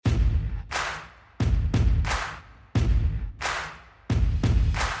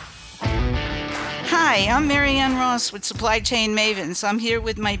Hi, I'm Marianne Ross with Supply Chain Mavens. I'm here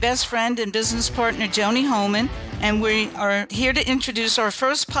with my best friend and business partner, Joni Holman, and we are here to introduce our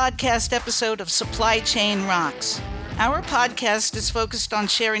first podcast episode of Supply Chain Rocks. Our podcast is focused on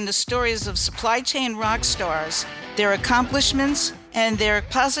sharing the stories of supply chain rock stars, their accomplishments, and their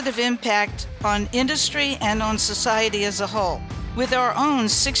positive impact on industry and on society as a whole. With our own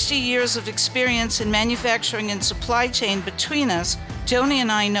 60 years of experience in manufacturing and supply chain between us, Joni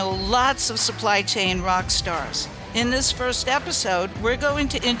and I know lots of supply chain rock stars. In this first episode, we're going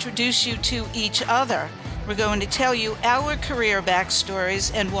to introduce you to each other. We're going to tell you our career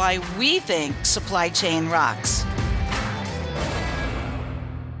backstories and why we think supply chain rocks.